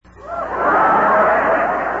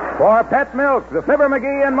for Pet Milk, the Fibber,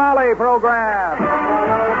 MCGee, and Molly program.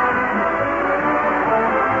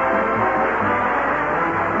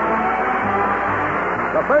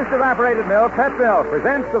 The first evaporated milk, Pet Milk,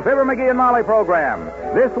 presents the Fibber, MCGee, and Molly program.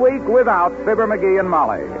 This week without Fibber, MCGee, and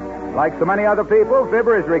Molly. Like so many other people,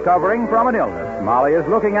 Fibber is recovering from an illness. Molly is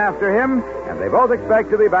looking after him, and they both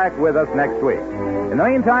expect to be back with us next week. In the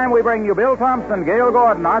meantime, we bring you Bill Thompson, Gail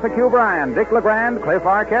Gordon, Arthur Q. Bryan, Dick LeGrand, Cliff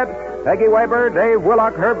Arquette, Peggy Weber, Dave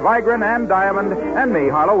Willock, Herb Vigran, Ann Diamond, and me,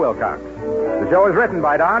 Harlow Wilcox. The show is written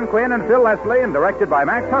by Don Quinn and Phil Leslie and directed by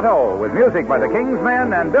Max Hutto, with music by the King's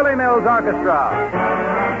Men and Billy Mills Orchestra.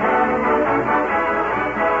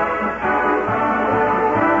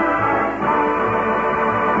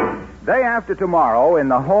 Day after tomorrow, in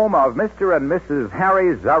the home of Mr. and Mrs.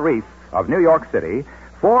 Harry Zarif of New York City,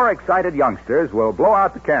 4 excited youngsters will blow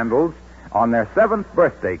out the candles on their 7th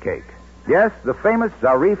birthday cake. Yes, the famous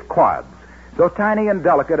Zarif quads, so tiny and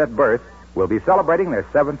delicate at birth, will be celebrating their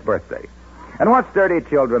 7th birthday. And what sturdy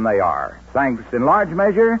children they are, thanks in large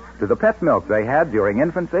measure to the pet milk they had during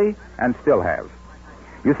infancy and still have.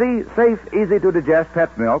 You see, safe, easy-to-digest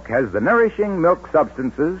pet milk has the nourishing milk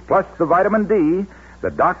substances plus the vitamin D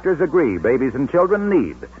that doctors agree babies and children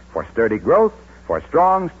need for sturdy growth, for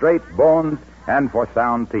strong, straight bones, and for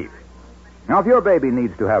sound teeth. Now, if your baby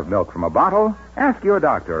needs to have milk from a bottle, ask your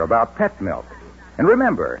doctor about pet milk. And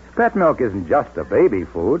remember, pet milk isn't just a baby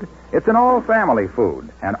food. It's an all-family food,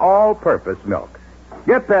 an all-purpose milk.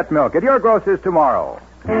 Get pet milk at your grocer's tomorrow.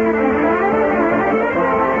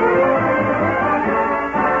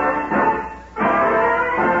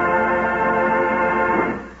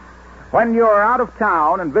 When you're out of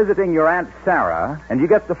town and visiting your Aunt Sarah, and you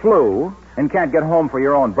get the flu and can't get home for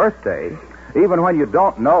your own birthday, even when you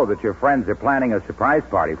don't know that your friends are planning a surprise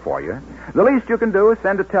party for you, the least you can do is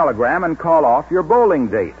send a telegram and call off your bowling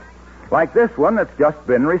date. Like this one that's just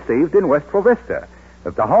been received in Wistful Vista,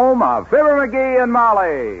 at the home of Fibber, MCGee, and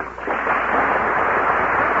Molly.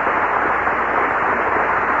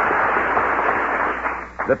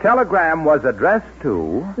 The telegram was addressed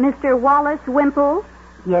to Mr. Wallace Wimple.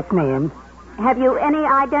 Yes, ma'am. Have you any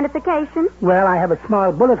identification? Well, I have a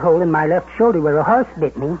small bullet hole in my left shoulder where a horse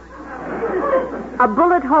bit me. A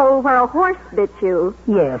bullet hole where a horse bit you?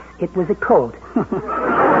 Yes, it was a colt.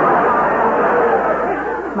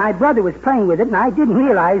 My brother was playing with it, and I didn't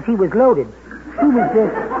realize he was loaded. He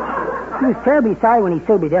was terribly sorry when he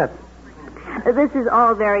sobered up. This is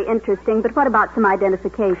all very interesting, but what about some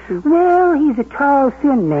identification? Well, he's a tall,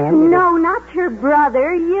 thin man. No, not your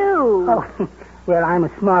brother, you. Oh, well, I'm a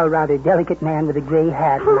small, rather delicate man with a gray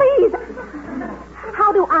hat. Please.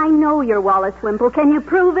 How do I know you're Wallace Wimple? Can you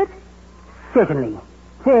prove it? Certainly.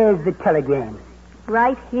 There's the telegram.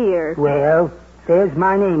 Right here. Well, there's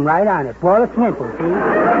my name right on it. Wallace Wimple, see?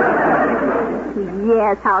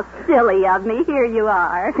 Yes, how silly of me. Here you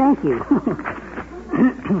are. Thank you.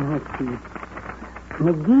 Let's see.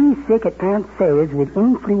 McGee sick at Aunt Sarah's with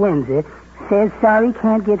influenza. Says sorry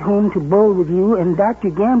can't get home to bowl with you and Dr.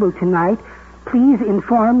 Gamble tonight. Please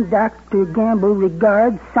inform Dr. Gamble.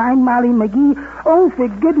 Regards, signed Molly McGee. Oh, for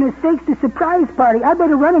goodness sakes, the surprise party. I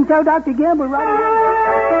better run and tell Dr. Gamble right away.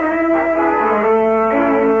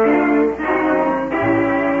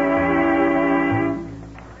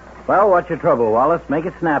 Well, what's your trouble, Wallace? Make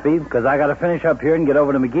it snappy, because I got to finish up here and get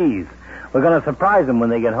over to McGee's. We're going to surprise them when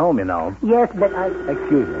they get home, you know. Yes, but I...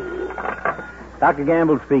 Excuse me. Dr.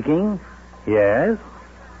 Gamble speaking. Yes?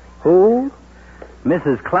 Who?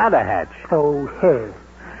 Mrs. Clatterhatch. Oh, her.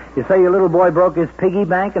 You say your little boy broke his piggy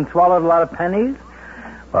bank and swallowed a lot of pennies?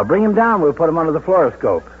 Well, bring him down. We'll put him under the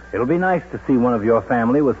fluoroscope. It'll be nice to see one of your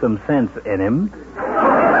family with some sense in him.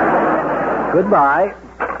 Goodbye.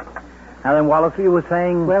 Now then, Wallace, you were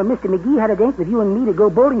saying... Well, Mr. McGee had a date with you and me to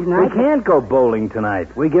go bowling tonight. We can't go bowling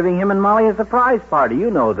tonight. We're giving him and Molly a surprise party.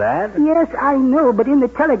 You know that. Yes, I know, but in the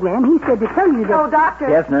telegram, he said to tell you that... Oh, Doctor.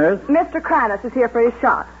 Yes, nurse? Mr. Cranus is here for his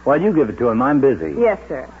shot. Well, you give it to him. I'm busy. Yes,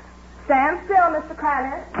 sir. Stand still, Mr.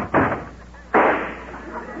 Cranus.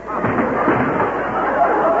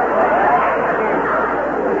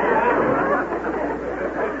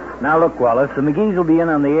 Now, look, Wallace, the McGees will be in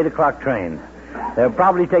on the 8 o'clock train. They'll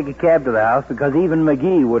probably take a cab to the house because even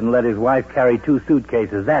McGee wouldn't let his wife carry 2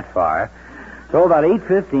 suitcases that far. So about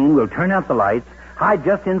 8:15, we'll turn out the lights, hide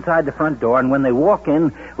just inside the front door, and when they walk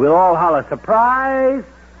in, we'll all holler, surprise!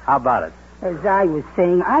 How about it? As I was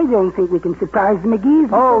saying, I don't think we can surprise the McGees.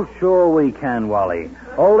 Oh, sure we can, Wally.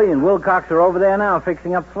 Ole and Wilcox are over there now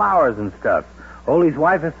fixing up flowers and stuff. Ole's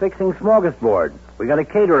wife is fixing smorgasbord. We got a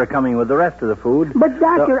caterer coming with the rest of the food. But,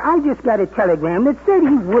 Doctor, I just got a telegram that said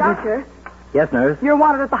he wouldn't... Doctor, Yes, nurse. You're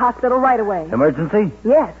wanted at the hospital right away. Emergency?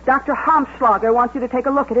 Yes, Dr. Hampschlager wants you to take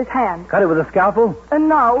a look at his hand. Cut it with a scalpel?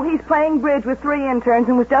 No, he's playing bridge with 3 interns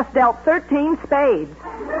and was just dealt 13 spades.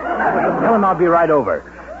 Tell him I'll be right over.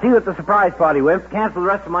 See you at the surprise party, Wimp. Cancel the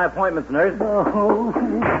rest of my appointments, nurse. Oh,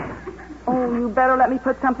 you better let me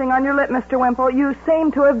put something on your lip, Mr. Wimple. You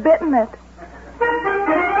seem to have bitten it.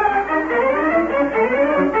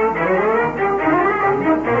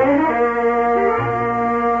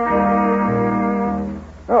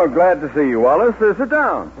 Oh, glad to see you, Wallace. Sit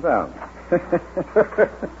down. Sit down.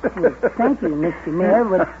 Thank you, Mr.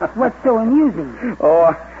 Mayor. What's so amusing?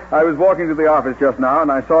 Oh, I was walking to the office just now,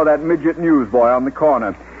 and I saw that midget newsboy on the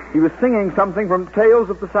corner. He was singing something from Tales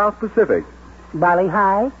of the South Pacific. Bali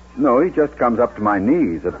High? No, he just comes up to my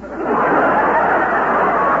knees.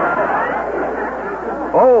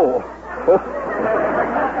 Oh,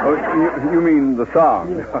 you mean the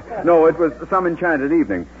song? Yes. No, it was Some Enchanted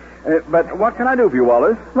Evening. But what can I do for you,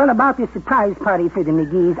 Wallace? Well, about the surprise party for the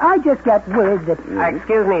McGees, I just got word that...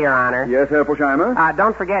 Excuse me, Your Honor. Yes, Herr Polsheimer?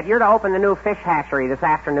 Don't forget, you're to open the new fish hatchery this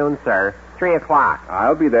afternoon, sir. 3 o'clock.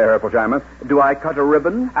 I'll be there, Herr Polsheimer. Do I cut a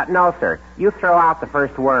ribbon? No, sir. You throw out the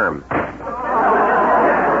first worm.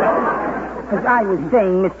 As I was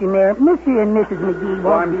saying, Mr. Mayor, Mr. and Mrs. McGee Oh,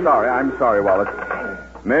 won't I'm sorry, Wallace.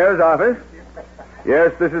 Mayor's office?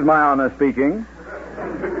 Yes, this is my honor speaking.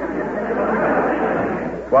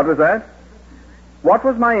 What was that? What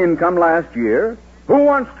was my income last year? Who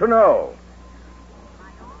wants to know?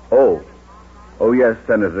 Oh, yes,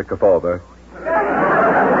 Senator Kefauver.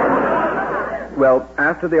 Well,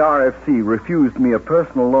 after the RFC refused me a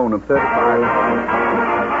personal loan of $35...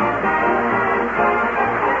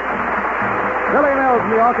 Billy Mills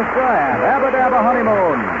and the orchestra and Abba Dabba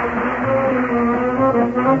Honeymoon.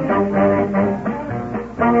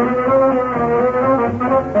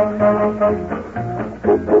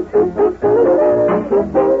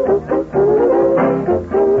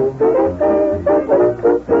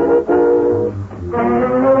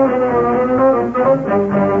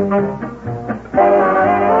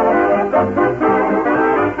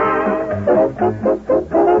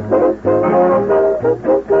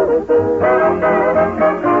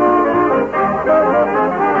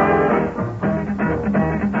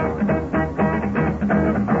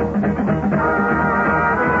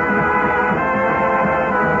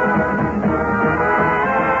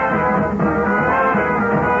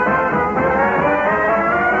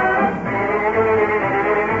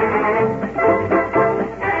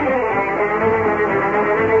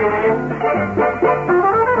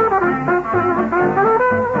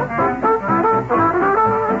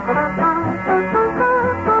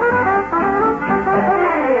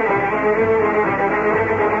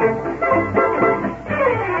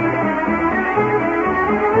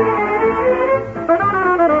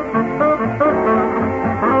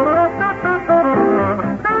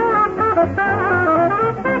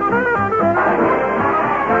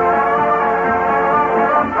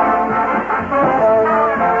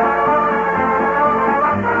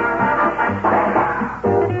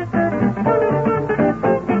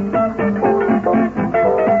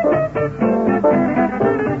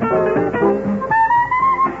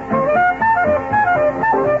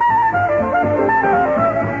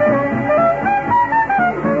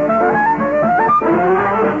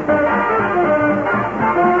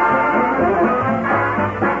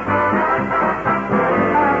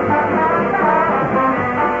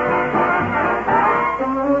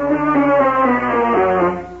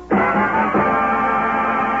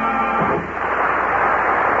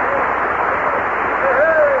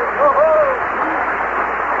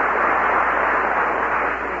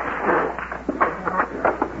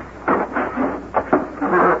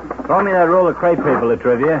 Throw me that roll of crepe paper,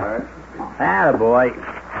 Latrivia. Attaboy.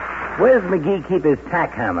 Where's McGee keep his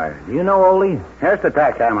tack hammer? Do you know, Ole? Here's the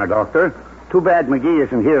tack hammer, Doctor. Too bad McGee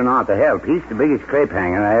isn't here now to help. He's the biggest crepe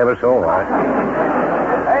hanger I ever saw.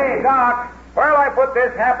 Hey, Doc, where'll I put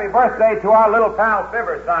this happy birthday to our little pal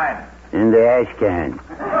Fibber sign? In the ash can.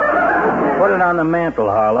 Put it on the mantle,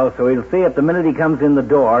 Harlow, so he'll see it the minute he comes in the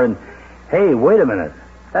door. And, hey, wait a minute.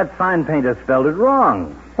 That sign painter spelled it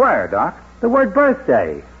wrong. Where, Doc? The word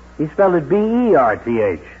birthday. He spelled it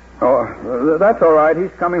B-E-R-T-H. Oh, that's all right.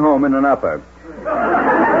 He's coming home in an upper.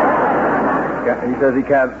 He says he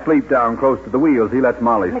can't sleep down close to the wheels. He lets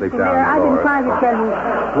Molly sleep Mr. down Mayor, the I've floor. been trying to tell you...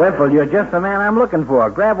 Wimple, you're just the man I'm looking for.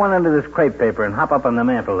 Grab one end of this crepe paper and hop up on the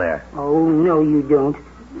mantle there. Oh, no, you don't.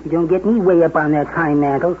 You don't get me way up on that high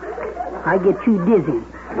mantle. I get too dizzy.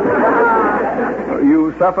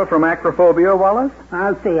 You suffer from acrophobia, Wallace?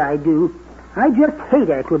 I'll say I do. I just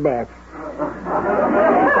hate acrobats.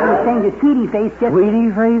 I was saying to Sweetie Face just... Sweetie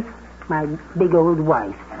face? My big old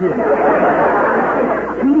wife.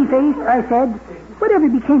 Yeah. Sweetie face, I said, whatever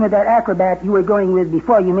became of that acrobat you were going with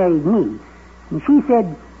before you married me? And she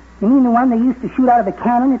said, you mean the one they used to shoot out of a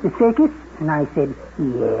cannon at the circus? And I said,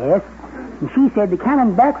 yes. And she said the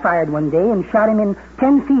cannon backfired one day and shot him in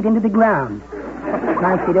 10 feet into the ground. And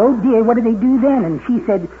I said, oh dear, what did they do then? And she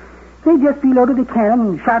said, they just reloaded the cannon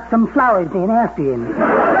and shot some flowers in after him.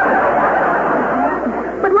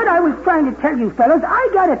 But what I was trying to tell you, fellas, I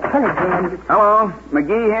got a telegram. Hello,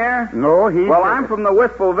 McGee here? No, he's... Well, I'm from the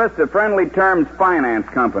Wistful Vista Friendly Terms Finance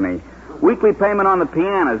Company. Weekly payment on the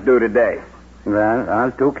piano's due today. Well,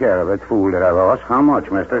 I'll take care of it, fool that I was. How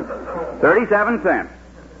much, mister? 37 cents.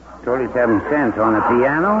 37 cents on a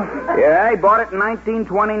piano? Yeah, he bought it in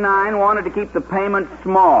 1929, wanted to keep the payment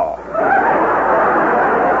small.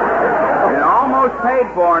 Almost paid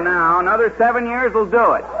for now. Another 7 years will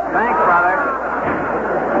do it. Thanks, brother.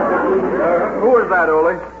 Who is that,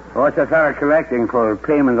 Ole? Oh, it's a fellow collecting for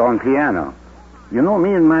payment on piano. You know,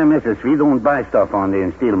 me and my missus, we don't buy stuff on the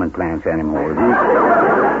installment plans anymore.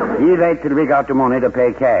 We wait till we got the money to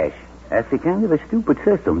pay cash. That's a kind of a stupid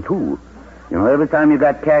system, too. You know, every time you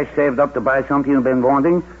got cash saved up to buy something you've been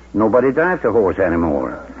wanting, nobody drives a horse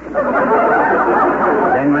anymore.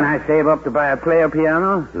 Then when I save up to buy a player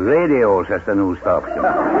piano, radios has the new stuff.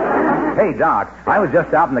 Hey, Doc, I was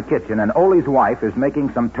just out in the kitchen, and Ole's wife is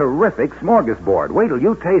making some terrific smorgasbord. Wait till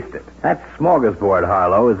you taste it. That smorgasbord,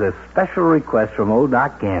 Harlow, is a special request from old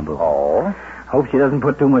Doc Gamble. Oh? Hope she doesn't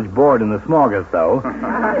put too much board in the smorgas, though.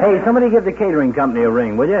 Hey, somebody give the catering company a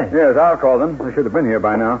ring, will you? Yes, I'll call them. They should have been here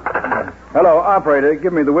by now. Hello, operator.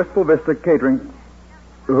 Give me the Wistful Vista catering.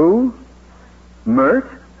 Who? Mert?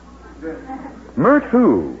 Mert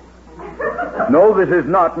who? No, this is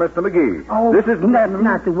not Mr. McGee. Oh, this is... that's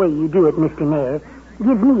not the way you do it, Mr. Mayor.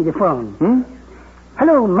 Give me the phone.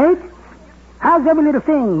 Hello, Mert. How's every little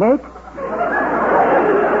thing, Mert?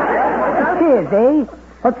 Cheers, eh?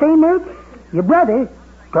 What say, Mert? Your brother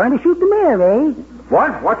going to shoot the mayor, eh?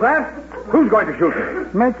 What? What's that? Who's going to shoot me?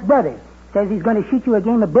 Mert's brother says he's going to shoot you a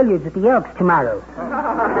game of billiards at the Elks tomorrow.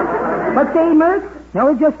 What say, Mert? No,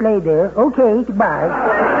 it just lay there. Okay, goodbye.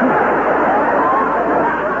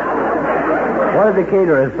 What did the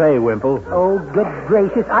caterer say, Wimple? Oh, good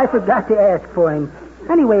gracious, I forgot to ask for him.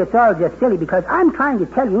 Anyway, it's all just silly because I'm trying to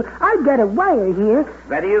tell you I've got a wire here.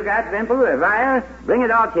 What do you got, Wimple? A wire? Bring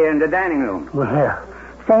it out here in the dining room. Well,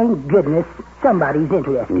 thank goodness somebody's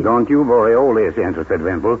interested. Don't you worry, Ole is interested,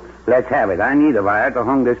 Wimple. Let's have it. I need a wire to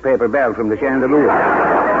hang this paper bell from the chandelier.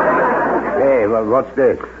 Hey, well, what's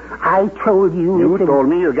this? I told you... You told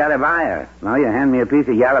me you got a wire. Now you hand me a piece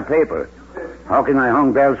of yellow paper. How can I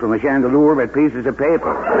hang bells from a chandelier with pieces of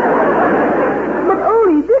paper? But,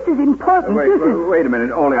 Ole, this is important. Wait a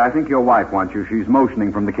minute, Ole. I think your wife wants you. She's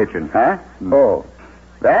motioning from the kitchen. Huh? Oh.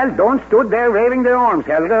 Well, don't stood there waving their arms,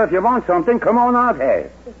 Helga. If you want something, come on out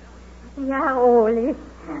here. Yeah, Ole.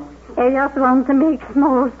 I just want to make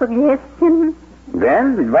small suggestions.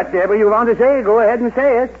 Well, whatever you want to say, go ahead and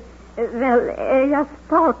say it. Well, I just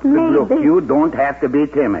thought maybe... Look, you don't have to be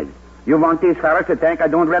timid. You want these fellas to think I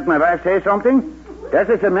don't let my wife say something? This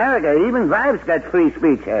is America. Even wives get free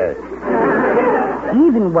speech here.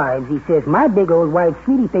 Even wives, he says. My big old wife,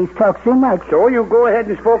 Sweetie Face, talks so much. So you go ahead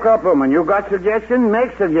and spoke up, woman. You got suggestion?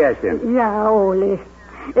 Make suggestions. Yeah, Ole.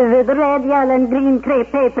 With red, yellow, and green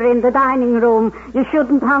crepe paper in the dining room, you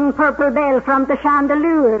shouldn't hang purple bell from the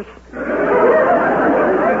chandeliers.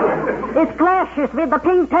 It clashes with the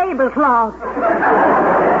pink tablecloth.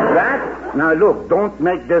 That? Now, look, don't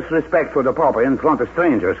make disrespect for the papa in front of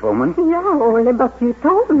strangers, woman. Yeah, Ole, but you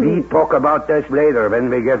told me. We talk about this later when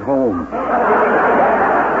we get home.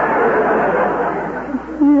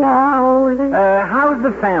 Yeah, Ole. How's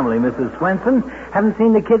the family, Mrs. Swenson? Haven't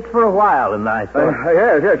seen the kids for a while, and I thought...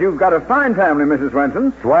 Yes, you've got a fine family, Mrs.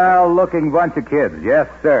 Swenson. Swell-looking bunch of kids, yes,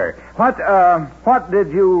 sir. What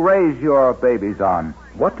did you raise your babies on?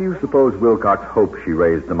 What do you suppose Wilcox hopes she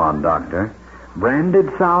raised them on, Doctor? Branded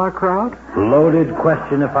sauerkraut? Loaded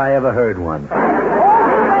question if I ever heard one.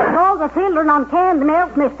 All the children on canned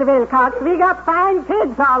milk, Mr. Wilcox. We got fine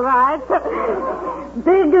kids, all right.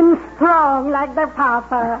 Big and strong like their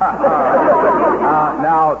papa.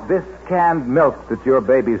 Now, this canned milk that your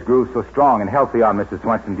babies grew so strong and healthy on, Mrs.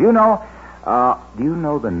 Swenson, do you know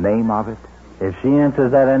the name of it? If she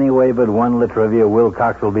answers that any way but one, the trivia,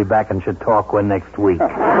 Wilcox will be back in Chautauqua next week.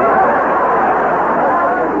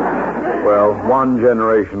 Well, one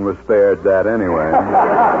generation was spared that anyway.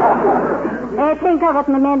 Think of it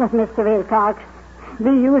in a minute, Mr. Wilcox.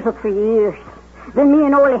 We use it for years. Then me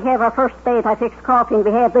and Ole have our first date. I fixed coffee and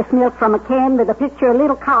we had this milk from a can with a picture of a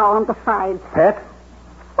little cow on the side. Pet?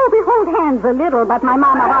 Oh, we hold hands a little, but my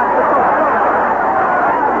mama wants to cook.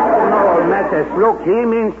 No, Mrs. Look, he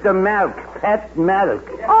means the milk. Pet milk.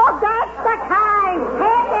 Oh, that's the kind.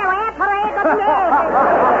 Take evaporated milk.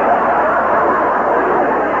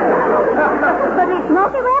 But it's not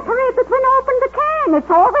evaporated when you open the can. It's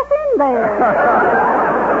always in there.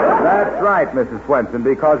 That's right, Mrs. Swenson,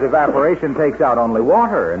 because evaporation takes out only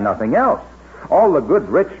water and nothing else. All the good,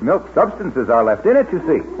 rich milk substances are left in it, you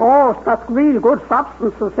see. Oh, that's real good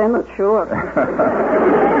substances in it, sure.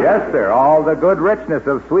 Yes, sir, all the good richness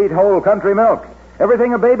of sweet, whole country milk.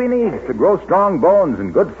 Everything a baby needs to grow strong bones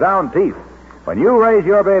and good, sound teeth. When you raise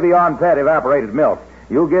your baby on pet evaporated milk,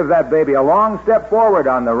 you'll give that baby a long step forward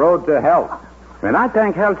on the road to health. Well, I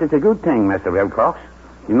think health is a good thing, Mr. Wilcox.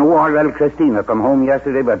 You know, our little Christina come home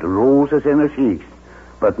yesterday with roses in her cheeks.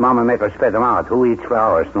 But Mama make her spit them out. Who eats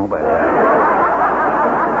flowers? Nobody.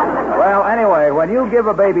 Well, anyway, when you give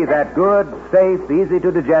a baby that good, safe,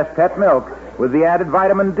 easy-to-digest pet milk with the added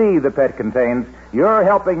vitamin D the pet contains, you're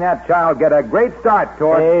helping that child get a great start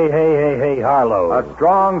toward... Hey, Harlow. A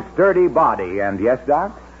strong, sturdy body. And yes,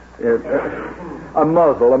 Doc? A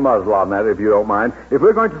muzzle on that, if you don't mind. If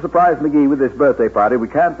we're going to surprise McGee with this birthday party, we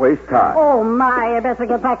can't waste time. Oh, my, I better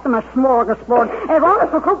get back to my smorgasbord. I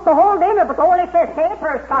wanted to cook the whole dinner, but all it says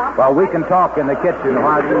paper stuff. Well, we can talk in the kitchen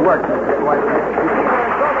while you work, Mrs. Swenson.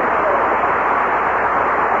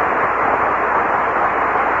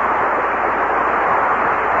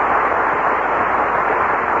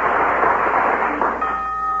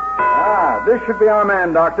 This should be our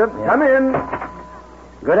man, Doctor. Yeah. Come in.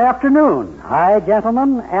 Good afternoon. I,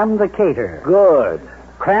 gentlemen, am the caterer. Good.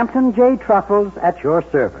 Crampton J. Truffles at your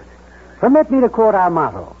service. Permit me to quote our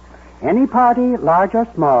motto. Any party, large or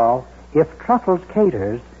small, if Truffles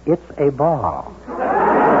caters, it's a ball.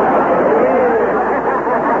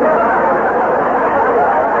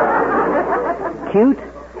 Cute?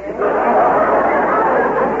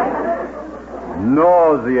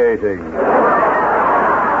 Nauseating.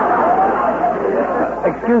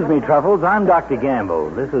 Excuse me, Truffles. I'm Dr. Gamble.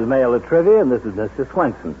 This is Mail of Trivia, and this is Mr.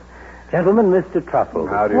 Swenson. Gentlemen, Mr. Truffles.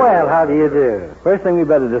 How do you Well, do? how do you do? First thing we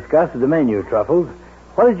better discuss is the menu, Truffles.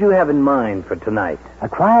 What did you have in mind for tonight? A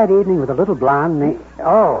quiet evening with a little blonde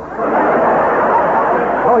Oh,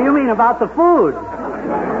 you mean about the food?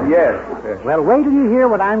 Yes. Well, wait till you hear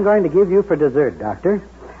what I'm going to give you for dessert, Doctor.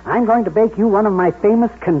 I'm going to bake you one of my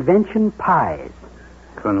famous convention pies.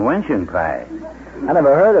 Convention pie. I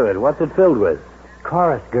never heard of it. What's it filled with?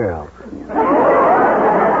 Chorus girls.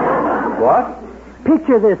 What?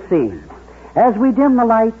 Picture this scene. As we dim the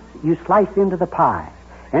lights, you slice into the pie,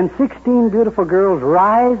 and 16 beautiful girls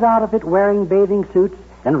rise out of it wearing bathing suits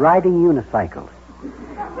and riding unicycles.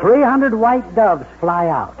 300 white doves fly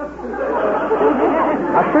out.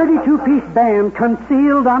 A 32-piece band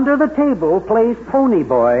concealed under the table plays Pony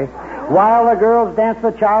Boy, while the girls dance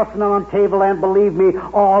the Charleston on the table, and believe me,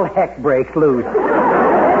 all heck breaks loose.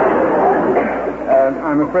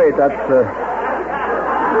 I'm afraid that's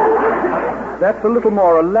a little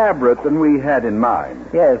more elaborate than we had in mind.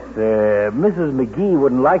 Yes, Mrs. McGee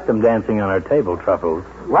wouldn't like them dancing on her table, Truffles.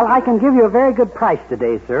 Well, I can give you a very good price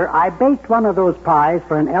today, sir. I baked one of those pies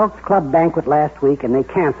for an Elks Club banquet last week, and they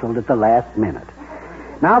canceled at the last minute.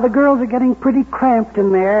 Now, the girls are getting pretty cramped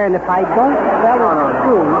in there, and if I don't sell it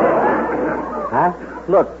soon... Huh?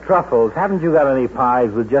 Look, Truffles, haven't you got any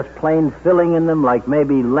pies with just plain filling in them, like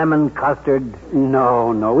maybe lemon custard?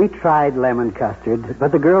 No, we tried lemon custard,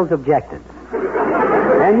 but the girls objected.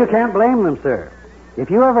 And you can't blame them, sir. If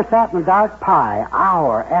you ever sat in a dark pie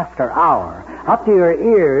hour after hour, up to your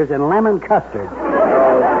ears in lemon custard...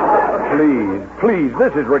 Please,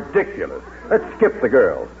 this is ridiculous. Let's skip the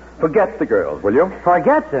girls. Forget the girls, will you?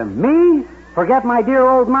 Forget them? Me? Forget my dear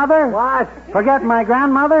old mother? What? Forget my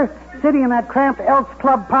grandmother? Sitting in that cramped Elks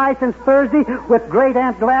Club pie since Thursday with great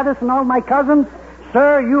Aunt Gladys and all my cousins?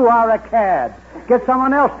 Sir, you are a cad. Get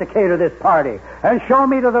someone else to cater this party and show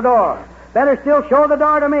me to the door. Better still show the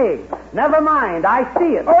door to me. Never mind, I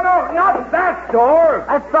see it. Oh, no, not that door.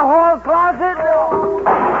 That's the hall closet.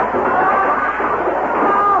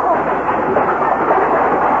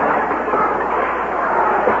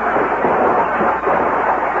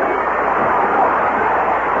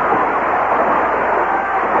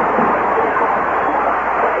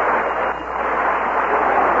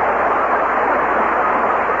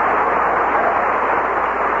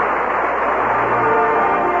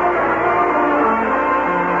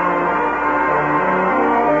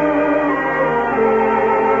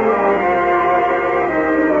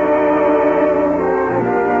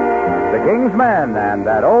 King's Men and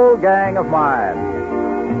That Old Gang of Mine.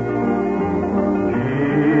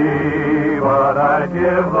 Gee, what I'd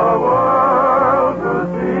give the world to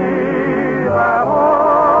see that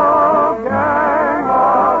old gang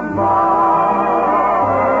of mine.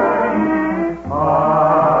 I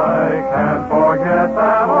can't forget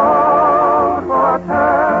that old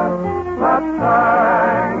quartet that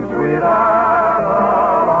sang Sweet Adeline.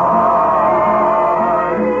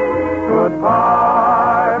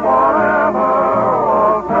 Goodbye forever,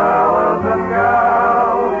 old fellas and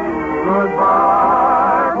gals.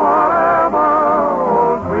 Goodbye forever,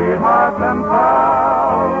 old sweethearts and pals.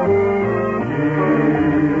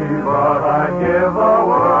 Gee, but I'd give the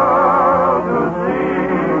world to see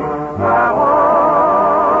that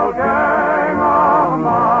old gang of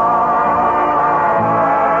mine.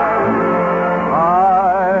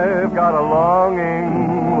 I've got a longing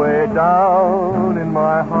way down in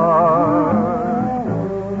my heart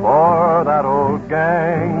for that old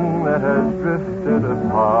gang that has drifted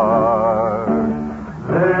apart.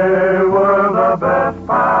 They were the best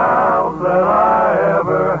pals that I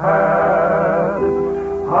ever had.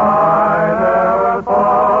 I never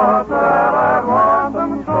thought that I'd want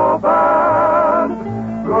them so bad.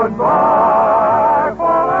 Goodbye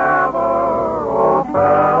forever, old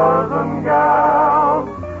fellas and gals.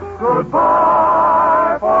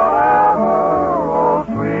 Goodbye forever, old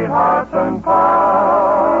sweethearts and pals.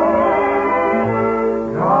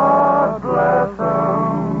 God bless 'em,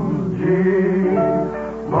 gee,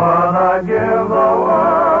 but I'd give the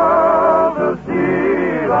world to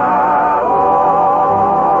see that old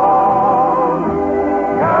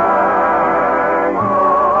gang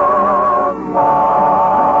of mine.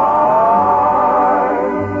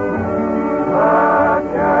 That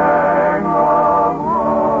gang of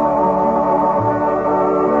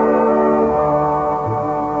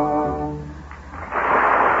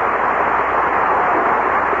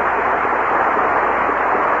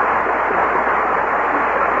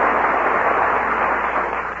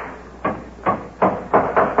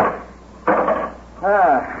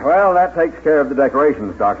Well, that takes care of the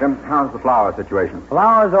decorations, Doctor. How's the flower situation?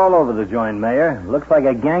 Flowers all over the joint, Mayor. Looks like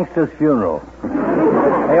a gangster's funeral.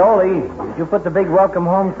 Hey, Ole, did you put the big welcome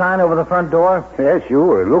home sign over the front door? Yeah,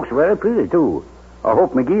 sure. It looks very pretty, too. I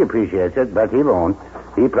hope McGee appreciates it, but he won't.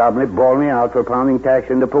 He probably bawled me out for pounding tax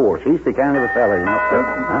in the poor. He's the kind of a fella, you know.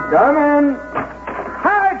 Huh? Come in.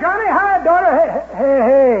 Hi, Johnny. Hi, daughter.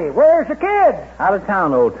 Hey, where's the kids? Out of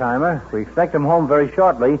town, old-timer. We expect them home very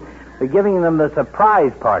shortly. We're giving them the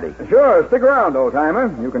surprise party. Sure, stick around, old-timer.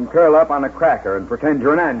 You can curl up on a cracker and pretend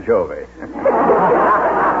you're an anchovy.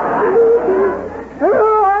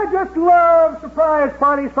 Oh, I just love surprise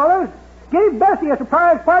parties, fellas. Gave Bessie a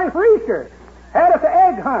surprise party for Easter. Had us an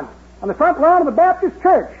egg hunt on the front lawn of the Baptist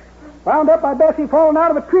church. Wound up by Bessie falling out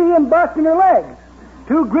of a tree and busting her leg.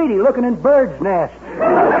 Too greedy looking in birds' nests.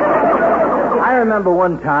 I remember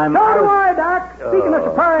one time... So do I, Doc. Speaking of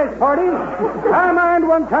surprise parties, I mind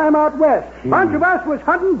one time out west. Bunch of us was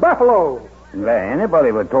hunting buffalo. Well,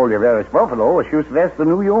 anybody would told you there was buffalo was just west of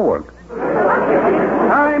New York.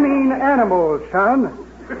 I mean animals, son.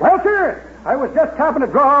 Well, sir, I was just topping a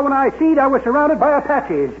draw when I seed I was surrounded by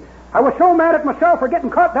Apaches. I was so mad at myself for getting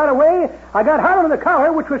caught that way, I got hot under the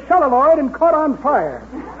collar, which was celluloid, and caught on fire.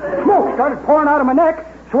 Smoke started pouring out of my neck,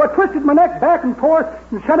 so I twisted my neck back and forth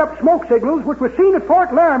and sent up smoke signals, which were seen at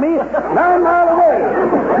Fort Laramie, 9 miles away.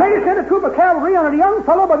 They sent a troop of cavalry on a young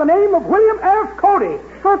fellow by the name of William F. Cody.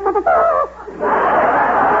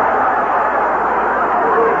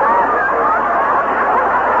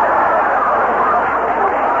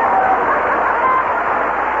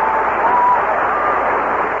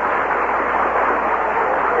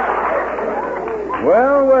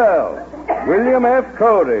 Well, William F.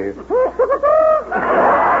 Cody.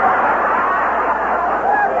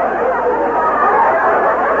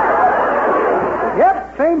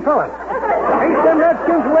 Yep, same fella. Chased them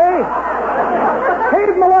redskins away.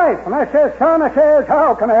 Hated my life. And I says, son,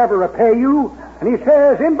 how can I ever repay you? And he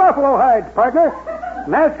says, in buffalo hides, partner.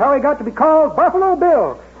 And that's how he got to be called Buffalo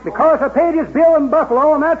Bill. Because I paid his bill in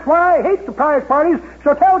buffalo, and that's why I hate surprise parties.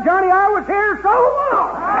 So tell Johnny I was here so long.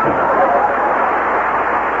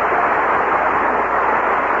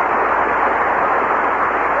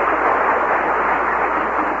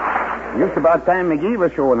 Just about time McGee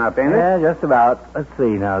was showing up, ain't it? Yeah, just about. Let's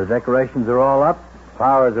see now. The decorations are all up.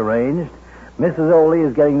 Flowers arranged. Mrs. Ole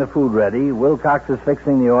is getting the food ready. Wilcox is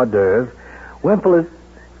fixing the hors d'oeuvres. Wimple is...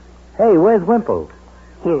 Hey, where's Wimple?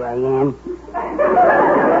 Here I am.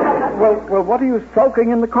 Well, what are you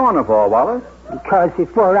sulking in the corner for, Wallace? Because for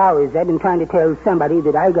 4 hours I've been trying to tell somebody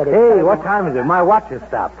that I got a... Hey, what time is it? My watch has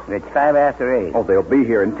stopped. It's 5 after 8. Oh, they'll be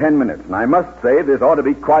here in 10 minutes, and I must say this ought to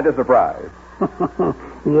be quite a surprise.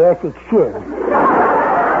 Yes, it should.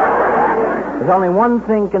 There's only one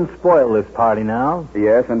thing can spoil this party now.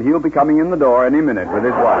 Yes, and he'll be coming in the door any minute with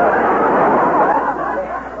his wife.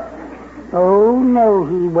 Oh, no,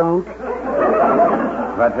 he won't.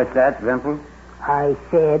 What was that, Wimple? I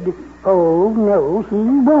said, oh, no, he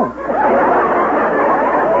won't.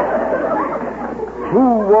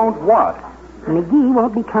 Who won't what? McGee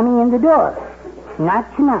won't be coming in the door.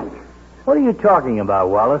 Not tonight. What are you talking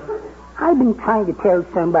about, Wallace? I've been trying to tell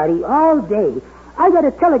somebody all day. I got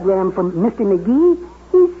a telegram from Mr. McGee.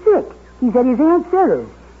 He's sick. He's at his Aunt Sarah's.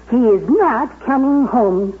 He is not coming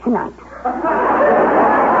home tonight.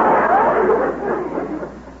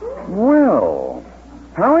 Well,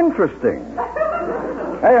 how interesting.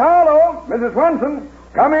 Hey, hello, Mrs. Swenson.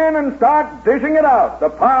 Come in and start dishing it out. The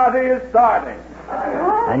party is starting.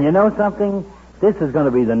 And you know something? This is going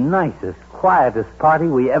to be the nicest, quietest party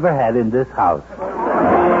we ever had in this house.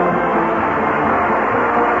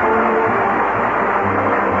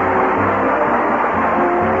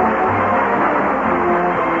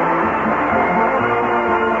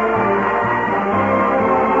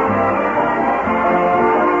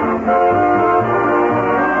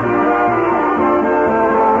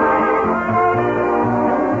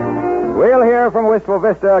 We'll hear from Wistful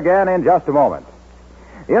Vista again in just a moment.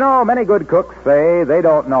 You know, many good cooks say they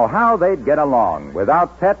don't know how they'd get along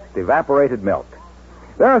without Pet evaporated milk.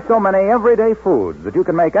 There are so many everyday foods that you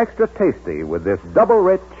can make extra tasty with this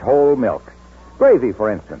double-rich whole milk. Gravy,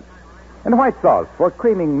 for instance, and white sauce for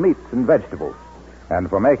creaming meats and vegetables. And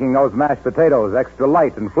for making those mashed potatoes extra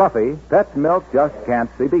light and fluffy, Pet milk just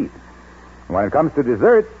can't be beat. When it comes to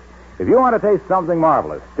desserts, if you want to taste something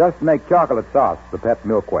marvelous, just make chocolate sauce the Pet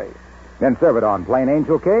milk way. Then serve it on plain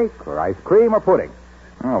angel cake or ice cream or pudding.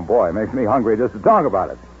 Oh, boy, it makes me hungry just to talk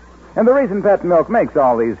about it. And the reason Pet milk makes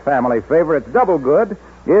all these family favorites double good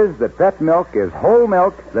is that Pet milk is whole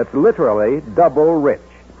milk that's literally double rich.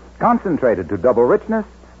 Concentrated to double richness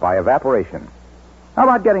by evaporation. How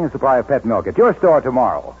about getting a supply of Pet milk at your store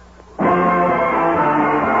tomorrow?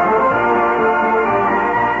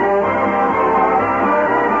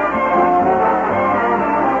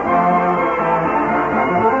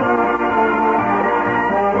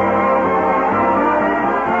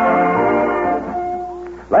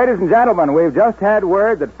 Ladies and gentlemen, we've just had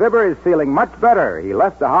word that Fibber is feeling much better. He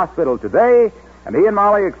left the hospital today, and he and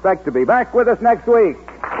Molly expect to be back with us next week.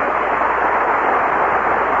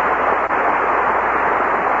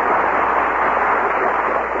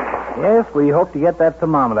 Yes, we hope to get that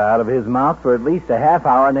thermometer out of his mouth for at least a half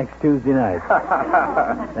hour next Tuesday night.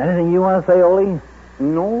 Anything you want to say, Ole?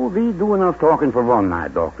 No, we do enough talking for one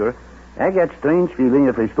night, Doctor. I get strange feeling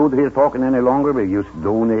if we stood here talking any longer, we're just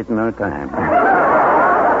donating our time.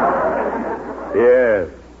 Yes.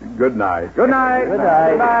 Good night. Good night. Good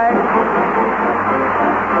night. Goodbye.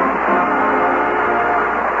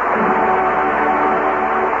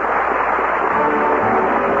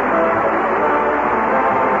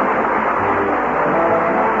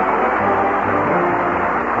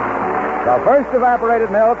 The first evaporated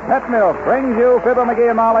milk, Pet Milk, brings you Fibber, McGee,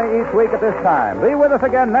 and Molly each week at this time. Be with us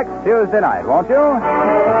again next Tuesday night, won't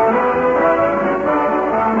you?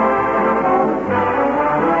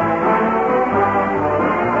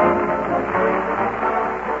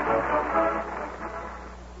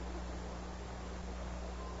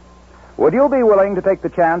 Would you be willing to take the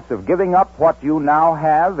chance of giving up what you now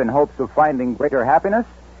have in hopes of finding greater happiness?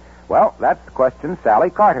 Well, that's the question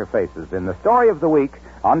Sally Carter faces in the story of the week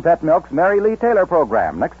on Pet Milk's Mary Lee Taylor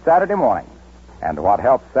program next Saturday morning. And what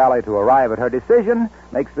helps Sally to arrive at her decision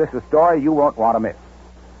makes this a story you won't want to miss.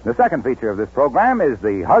 The second feature of this program is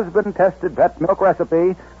the husband-tested Pet Milk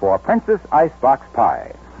recipe for Princess Icebox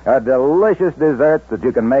Pie, a delicious dessert that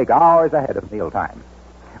you can make hours ahead of mealtime.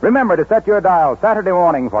 Remember to set your dial Saturday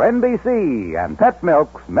morning for NBC and Pet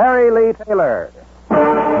Milk's Mary Lee Taylor.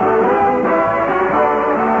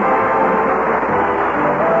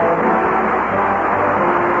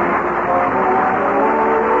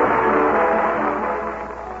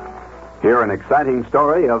 Hear an exciting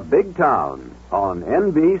story of Big Town on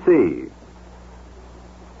NBC.